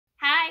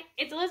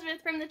It's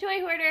Elizabeth from the Toy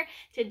Hoarder.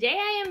 Today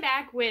I am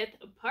back with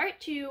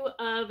part 2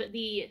 of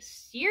the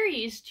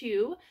Series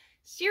 2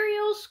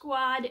 Cereal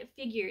Squad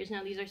figures.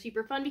 Now these are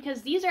super fun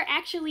because these are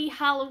actually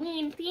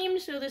Halloween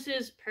themed, so this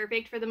is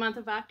perfect for the month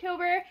of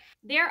October.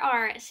 There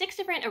are 6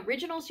 different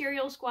original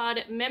Cereal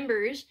Squad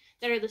members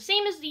that are the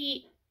same as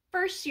the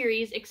first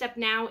series, except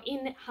now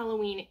in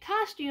Halloween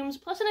costumes,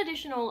 plus an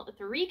additional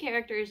 3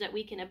 characters that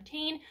we can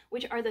obtain,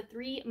 which are the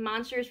 3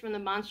 monsters from the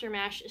Monster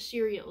Mash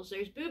cereals.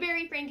 There's Boo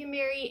Berry,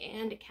 Frankenberry,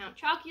 and Count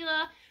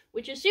Chocula,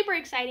 which is super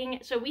exciting.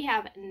 So we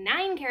have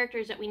 9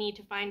 characters that we need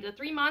to find. The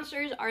 3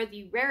 monsters are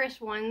the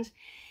rarest ones,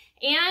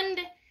 and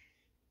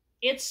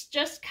it's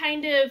just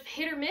kind of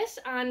hit or miss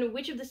on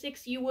which of the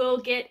 6 you will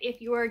get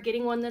if you are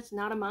getting one that's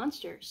not a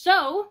monster.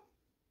 So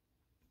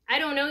I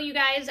don't know, you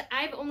guys.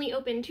 I've only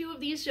opened 2 of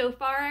these so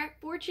far.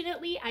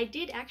 Fortunately, I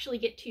did actually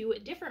get 2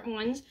 different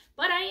ones,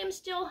 but I am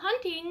still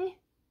hunting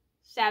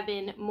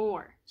 7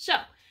 more. So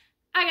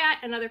I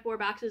got another 4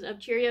 boxes of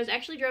Cheerios. I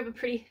actually drove a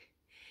pretty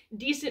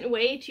decent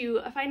way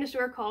to find a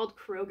store called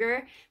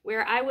Kroger,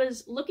 where I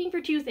was looking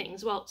for 2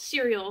 things. Well,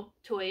 cereal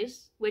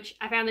toys, which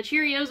I found the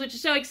Cheerios, which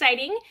is so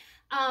exciting.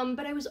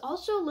 But I was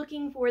also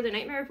looking for the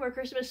Nightmare Before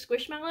Christmas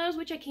Squishmallows,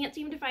 which I can't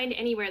seem to find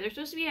anywhere. They're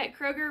supposed to be at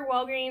Kroger,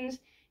 Walgreens,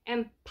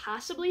 and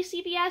possibly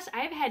CVS.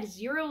 I've had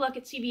 0 luck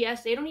at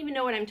CVS. They don't even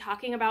know what I'm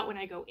talking about when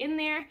I go in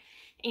there.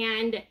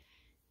 And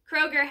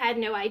Kroger had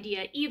no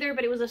idea either,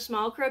 but it was a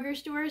small Kroger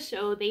store,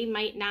 so they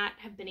might not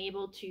have been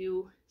able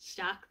to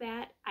stock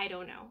that. I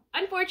don't know.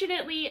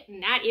 Unfortunately,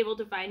 not able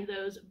to find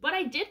those, but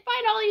I did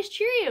find all these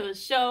Cheerios,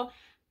 so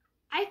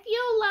I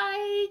feel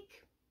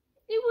like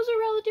it was a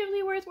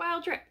relatively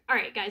worthwhile trip. All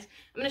right, guys,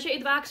 I'm going to show you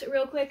the box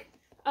real quick.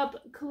 Up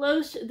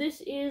close,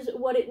 this is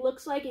what it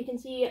looks like. You can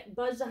see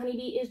Buzz the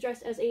Honeybee is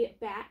dressed as a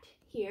bat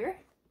here.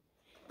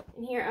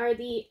 And here are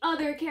the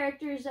other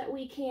characters that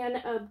we can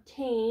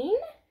obtain.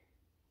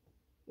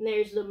 And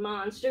there's the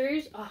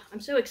monsters. Oh, I'm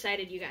so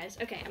excited, you guys.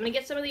 Okay, I'm gonna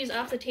get some of these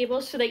off the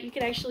table so that you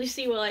can actually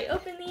see while I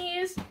open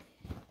these.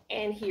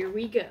 And here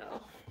we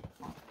go.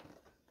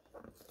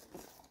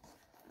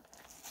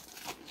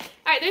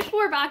 Alright, there's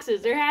 4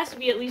 boxes. There has to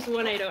be at least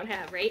one I don't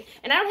have, right?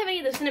 And I don't have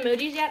any of the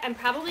Cinemojis yet. I'm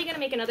probably going to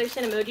make another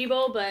Cinemoji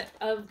bowl, but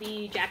of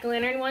the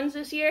Jack-o'-lantern ones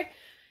this year.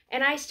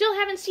 And I still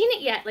haven't seen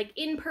it yet, like,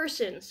 in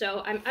person.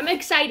 So I'm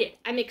excited.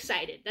 I'm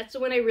excited. That's the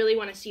one I really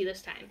want to see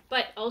this time.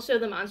 But also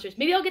the monsters.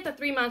 Maybe I'll get the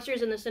 3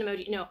 monsters and the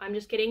Cinemoji. No, I'm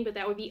just kidding, but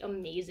that would be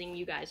amazing,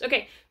 you guys.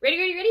 Okay, ready?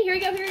 Here we go, here we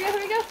go, here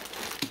we go.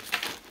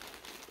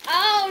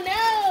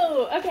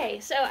 Oh, no! Okay,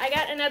 so I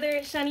got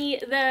another Sunny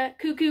the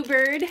Cuckoo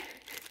Bird.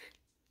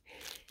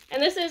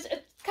 And this is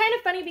kind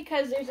of funny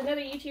because there's another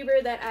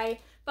YouTuber that I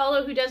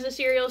follow who does the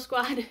Cereal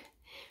Squad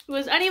who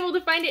was unable to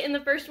find it in the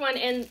first one,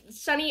 and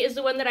Sunny is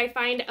the one that I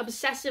find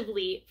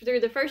obsessively through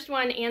the first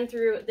one and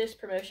through this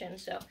promotion.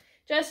 So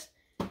just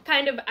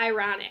kind of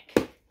ironic.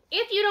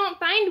 If you don't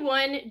find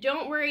one,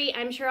 don't worry.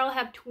 I'm sure I'll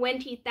have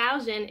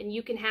 20,000 and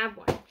you can have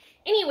one.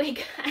 Anyway,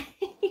 guys,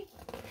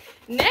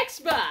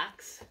 next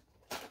box.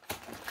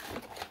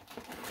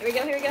 Here we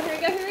go, here we go, here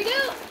we go, here we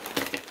go.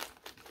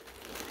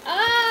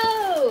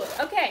 Oh,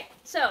 okay,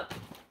 so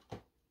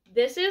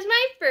this is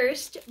my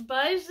first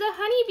Buzz the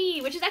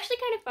Honeybee, which is actually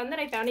kind of fun that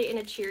I found it in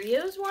a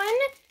Cheerios one.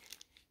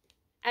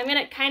 I'm going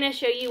to kind of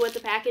show you what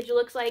the package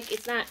looks like.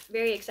 It's not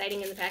very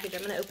exciting in the package.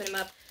 I'm going to open them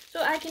up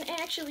so I can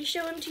actually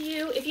show them to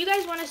you. If you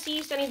guys want to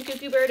see Sunny the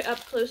Cuckoo Bird up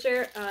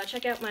closer,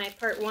 check out my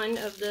part 1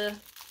 of the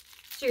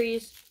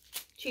Series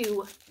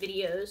 2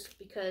 videos,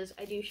 because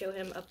I do show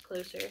him up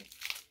closer.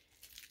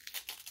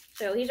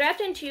 So he's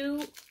wrapped in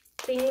 2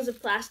 things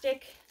of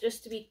plastic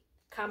just to be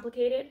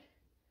complicated.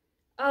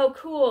 Oh,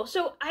 cool.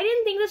 So I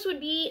didn't think this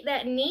would be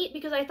that neat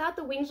because I thought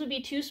the wings would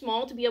be too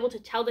small to be able to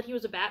tell that he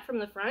was a bat from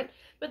the front,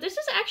 but this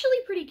is actually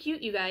pretty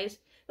cute, you guys.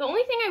 The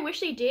only thing I wish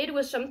they did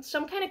was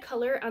some kind of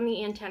color on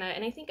the antenna,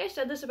 and I think I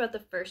said this about the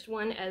first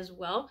one as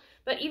well,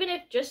 but even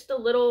if just the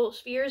little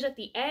spheres at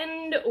the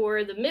end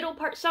or the middle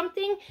part,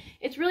 something,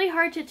 it's really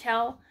hard to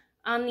tell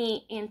on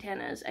the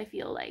antennas, I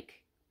feel like.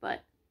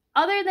 But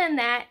other than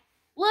that,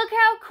 look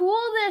how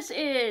cool this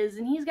is!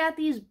 And he's got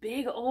these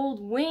big old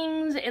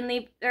wings, and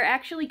they're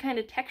actually kind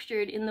of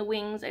textured in the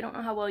wings. I don't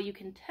know how well you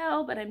can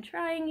tell, but I'm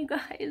trying, you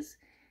guys.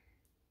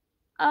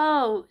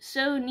 Oh,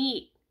 so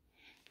neat.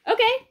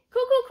 Okay,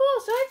 cool, cool,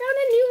 cool. So I found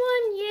a new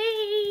one.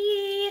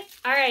 Yay!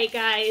 Alright,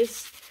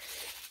 guys.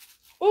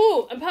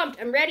 Ooh, I'm pumped.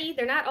 I'm ready.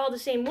 They're not all the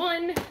same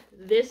one.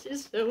 This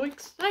is so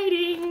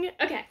exciting.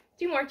 Okay,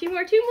 2 more.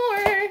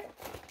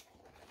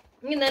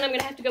 And then I'm going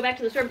to have to go back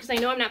to the store because I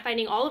know I'm not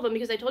finding all of them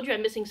because I told you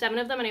I'm missing 7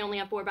 of them and I only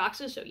have 4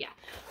 boxes, so yeah.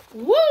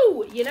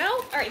 Woo! You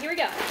know? Alright, here we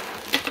go.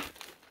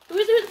 Who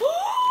is it?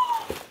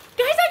 Oh!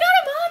 Guys, I got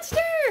a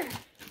monster!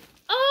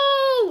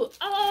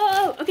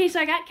 Oh! Okay, so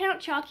I got Count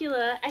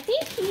Chocula. I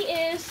think he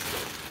is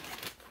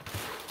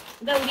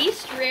the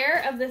least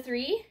rare of the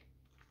 3.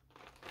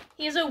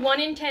 He has a 1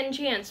 in 10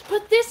 chance.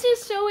 But this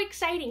is so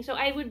exciting. So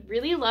I would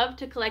really love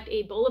to collect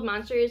a bowl of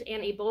monsters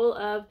and a bowl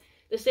of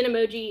the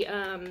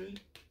Cinemoji,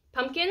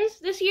 pumpkins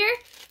this year.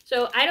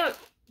 So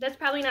that's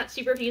probably not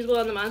super feasible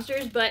on the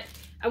monsters, but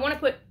I want to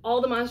put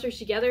all the monsters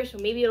together, so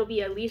maybe it'll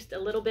be at least a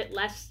little bit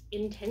less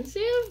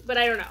intensive, but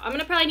I don't know. I'm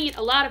gonna probably need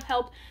a lot of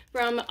help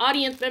from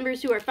audience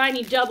members who are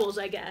finding doubles,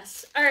 I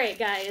guess. All right,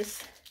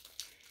 guys,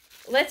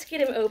 let's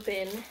get him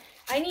open.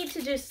 I need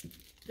to just,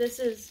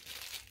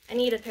 I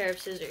need a pair of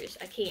scissors.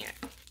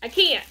 I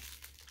can't.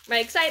 My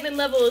excitement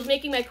level is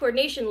making my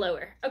coordination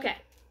lower. Okay.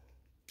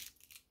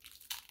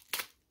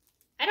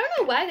 I don't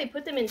know why they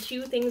put them in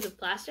 2 things of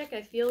plastic.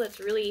 I feel that's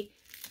really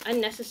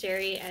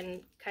unnecessary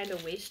and kind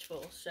of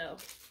wasteful, so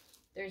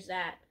there's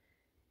that.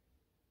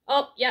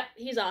 Oh, yep,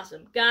 he's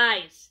awesome.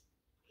 Guys,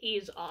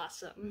 he's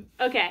awesome.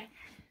 Okay,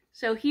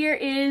 so here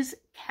is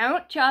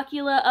Count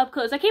Chocula up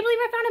close. I can't believe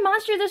I found a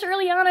monster this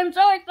early on. I'm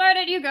so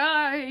excited, you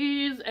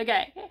guys.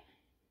 Okay,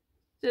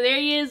 so there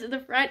he is, the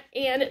front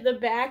and the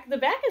back. The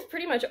back is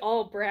pretty much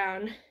all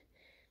brown.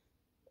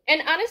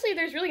 And honestly,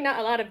 there's really not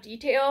a lot of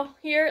detail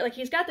here. Like,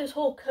 he's got this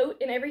whole coat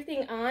and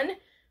everything on,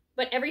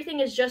 but everything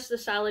is just the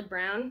solid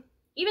brown.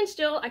 Even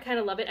still, I kind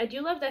of love it. I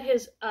do love that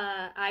his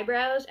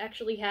eyebrows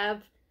actually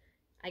have,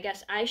 I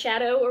guess,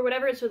 eyeshadow or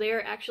whatever, so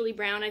they're actually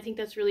brown. I think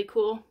that's really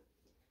cool.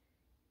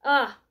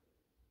 Okay,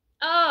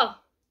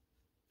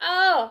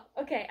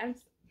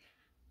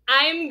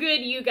 I'm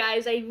good, you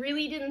guys. I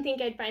really didn't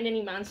think I'd find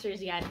any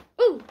monsters yet.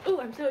 Ooh,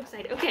 I'm so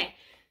excited. Okay,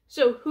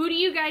 so who do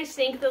you guys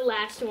think the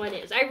last one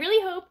is? I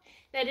really hope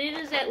that it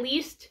is at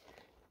least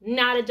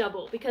not a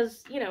double,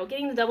 because, you know,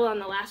 getting the double on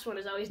the last one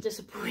is always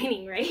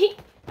disappointing, right?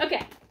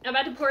 Okay, I'm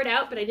about to pour it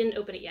out, but I didn't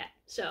open it yet,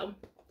 so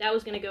that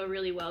was gonna go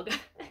really well, guys.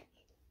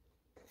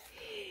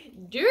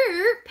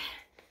 Derp!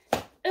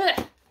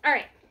 Ugh. All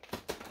right,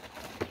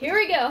 here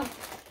we go.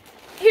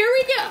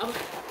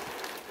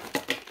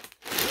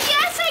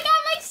 Yes, I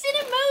got my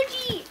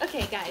Cinemoji!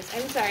 Okay, guys,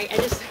 I'm sorry,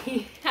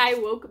 I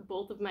woke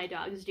both of my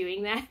dogs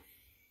doing that.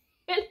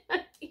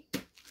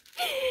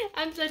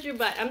 I'm such a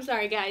butt. I'm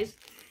sorry, guys.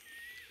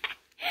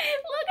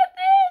 Look at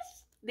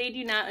this! They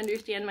do not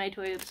understand my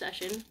toy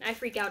obsession. I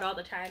freak out all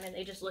the time, and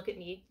they just look at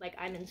me like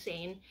I'm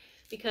insane,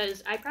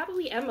 because I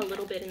probably am a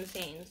little bit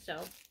insane,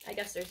 so I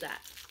guess there's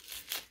that.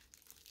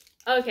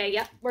 Okay,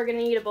 yep, we're gonna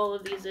need a bowl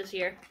of these this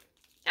year.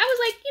 I was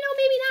like, you know,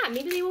 maybe not.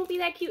 Maybe they won't be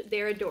that cute.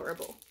 They're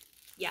adorable.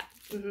 Yeah,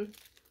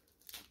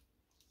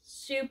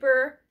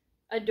 super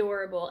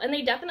adorable. And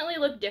they definitely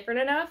look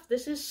different enough.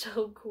 This is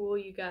so cool,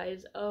 you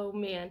guys. Oh,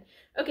 man.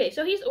 Okay,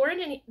 so he's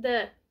orange, and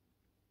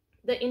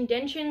the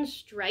indention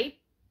stripe,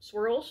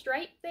 swirl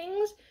stripe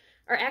things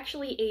are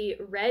actually a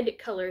red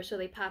color, so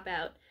they pop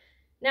out.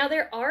 Now,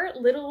 there are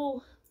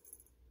little,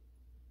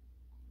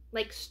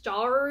 like,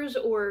 stars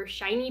or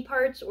shiny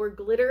parts or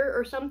glitter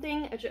or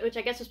something, which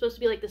I guess is supposed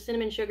to be like the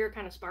cinnamon sugar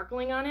kind of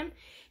sparkling on him,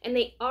 and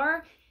they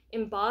are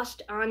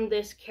embossed on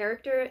this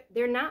character.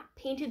 They're not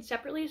painted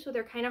separately, so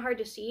they're kind of hard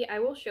to see. I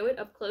will show it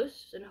up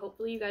close, and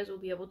hopefully you guys will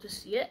be able to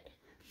see it.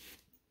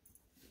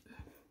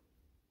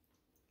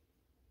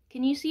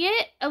 Can you see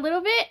it a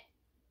little bit?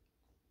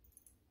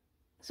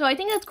 So I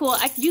think that's cool.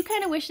 I do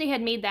kind of wish they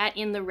had made that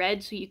in the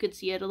red so you could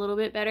see it a little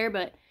bit better,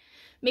 but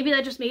maybe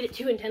that just made it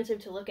too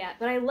intensive to look at.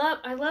 But I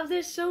love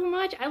this so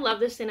much. I love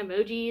the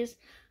Cinemojis.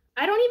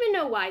 I don't even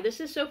know why. This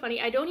is so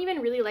funny. I don't even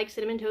really like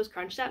Cinnamon Toast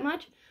Crunch that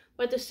much,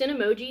 but the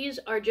Cinemojis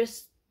are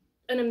just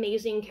an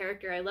amazing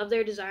character. I love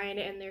their design,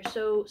 and they're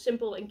so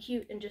simple and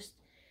cute and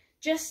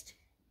just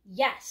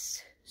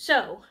yes.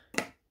 So,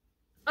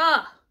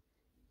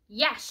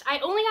 yes, I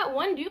only got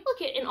one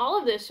duplicate in all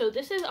of this, so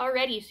this is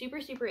already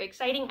super, super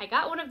exciting. I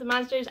got one of the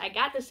monsters, I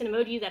got the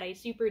Cinemoji that I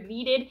super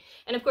needed,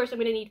 and of course I'm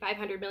gonna need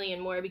 500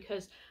 million more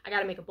because I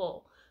gotta make a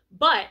bowl.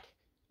 But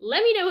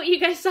let me know what you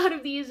guys thought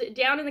of these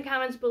down in the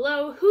comments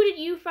below. Who did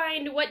you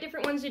find? What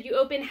different ones did you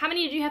open? How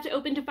many did you have to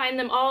open to find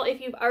them all? If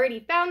you've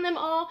already found them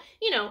all,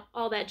 you know,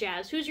 all that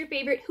jazz. Who's your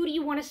favorite? Who do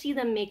you want to see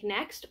them make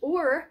next?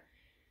 Or,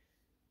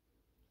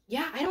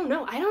 yeah, I don't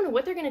know. I don't know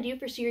what they're going to do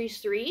for Series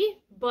 3,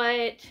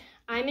 but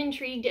I'm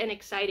intrigued and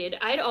excited.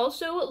 I'd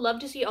also love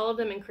to see all of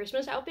them in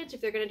Christmas outfits.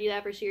 If they're going to do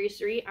that for Series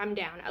 3, I'm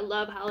down. I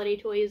love holiday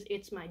toys.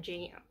 It's my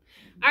jam.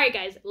 All right,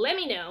 guys, let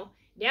me know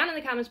down in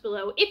the comments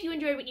below if you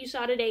enjoyed what you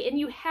saw today and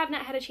you have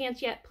not had a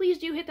chance yet. Please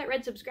do hit that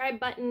red subscribe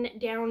button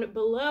down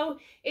below.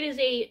 It is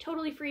a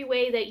totally free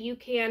way that you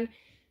can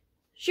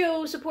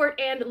show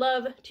support and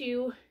love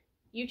to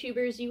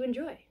YouTubers you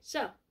enjoy.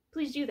 So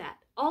please do that.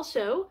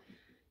 Also,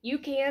 you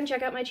can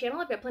check out my channel.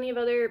 I've got plenty of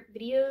other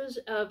videos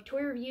of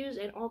toy reviews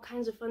and all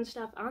kinds of fun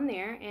stuff on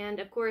there. And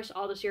of course,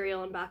 all the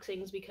cereal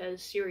unboxings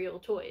because cereal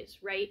toys,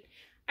 right?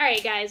 All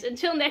right, guys,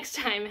 until next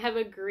time, have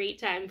a great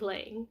time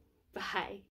playing. Bye.